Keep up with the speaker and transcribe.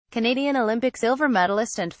Canadian Olympic silver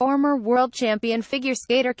medalist and former world champion figure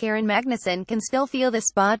skater Karen Magnussen can still feel the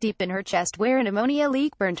spot deep in her chest where an ammonia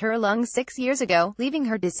leak burned her lungs 6 years ago, leaving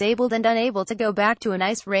her disabled and unable to go back to an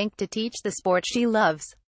ice rink to teach the sport she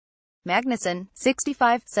loves. Magnussen,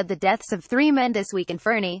 65, said the deaths of 3 men this week in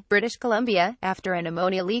Fernie, British Columbia, after an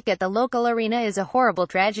ammonia leak at the local arena is a horrible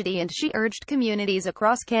tragedy, and she urged communities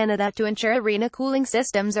across Canada to ensure arena cooling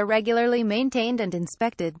systems are regularly maintained and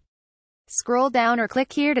inspected. Scroll down or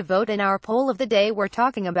click here to vote in our poll of the day. We're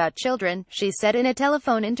talking about children, she said in a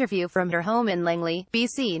telephone interview from her home in Langley,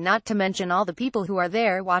 BC, not to mention all the people who are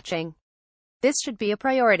there watching. This should be a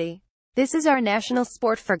priority. This is our national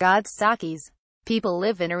sport, for God's sakes. People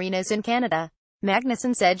live in arenas in Canada.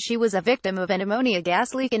 Magnussen said she was a victim of an ammonia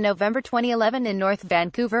gas leak in November 2011 in North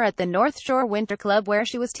Vancouver at the North Shore Winter Club where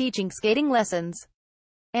she was teaching skating lessons.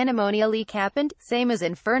 An ammonia leak happened, same as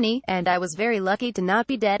in Fernie, and I was very lucky to not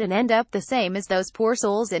be dead and end up the same as those poor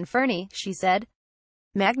souls in Fernie, she said.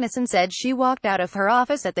 Magnussen said she walked out of her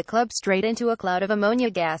office at the club straight into a cloud of ammonia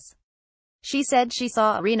gas. She said she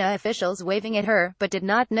saw arena officials waving at her, but did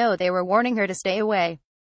not know they were warning her to stay away.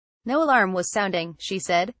 No alarm was sounding, she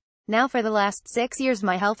said. Now for the last 6 years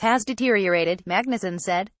my health has deteriorated, Magnussen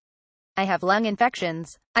said. I have lung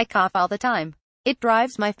infections. I cough all the time. It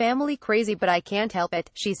drives my family crazy, but I can't help it,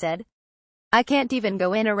 she said. I can't even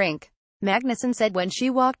go in a rink. Magnussen said when she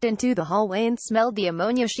walked into the hallway and smelled the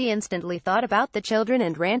ammonia she instantly thought about the children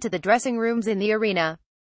and ran to the dressing rooms in the arena.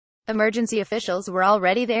 Emergency officials were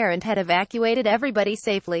already there and had evacuated everybody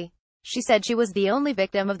safely. She said she was the only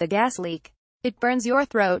victim of the gas leak. It burns your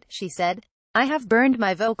throat, she said. I have burned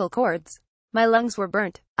my vocal cords. My lungs were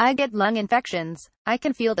burnt. I get lung infections. I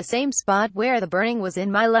can feel the same spot where the burning was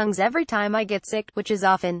in my lungs every time I get sick, which is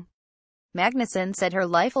often. Magnussen said her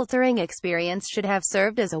life-altering experience should have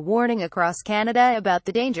served as a warning across Canada about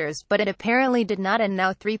the dangers, but it apparently did not, and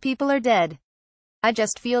now 3 people are dead. I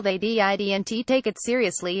just feel they didn't take it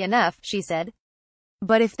seriously enough, she said.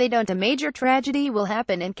 But if they don't, a major tragedy will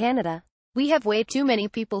happen in Canada. We have way too many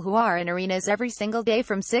people who are in arenas every single day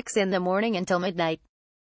from 6 in the morning until midnight.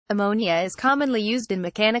 Ammonia is commonly used in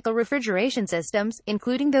mechanical refrigeration systems,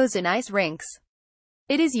 including those in ice rinks.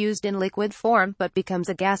 It is used in liquid form, but becomes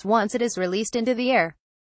a gas once it is released into the air.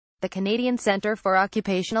 The Canadian Centre for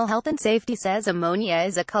Occupational Health and Safety says ammonia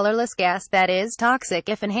is a colorless gas that is toxic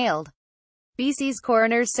if inhaled. BC's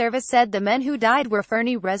Coroner's Service said the men who died were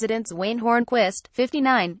Fernie residents Wayne Hornquist,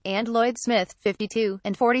 59, and Lloyd Smith, 52,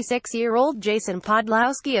 and 46-year-old Jason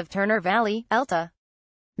Podlowski of Turner Valley, Alta.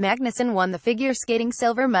 Magnussen won the figure skating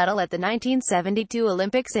silver medal at the 1972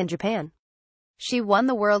 Olympics in Japan. She won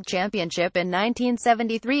the World Championship in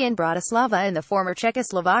 1973 in Bratislava in the former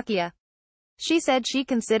Czechoslovakia. She said she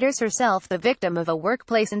considers herself the victim of a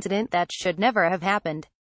workplace incident that should never have happened.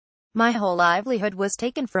 My whole livelihood was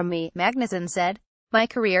taken from me, Magnussen said. My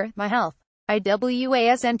career, my health. I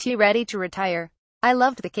wasn't ready to retire. I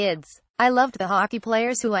loved the kids. I loved the hockey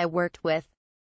players who I worked with.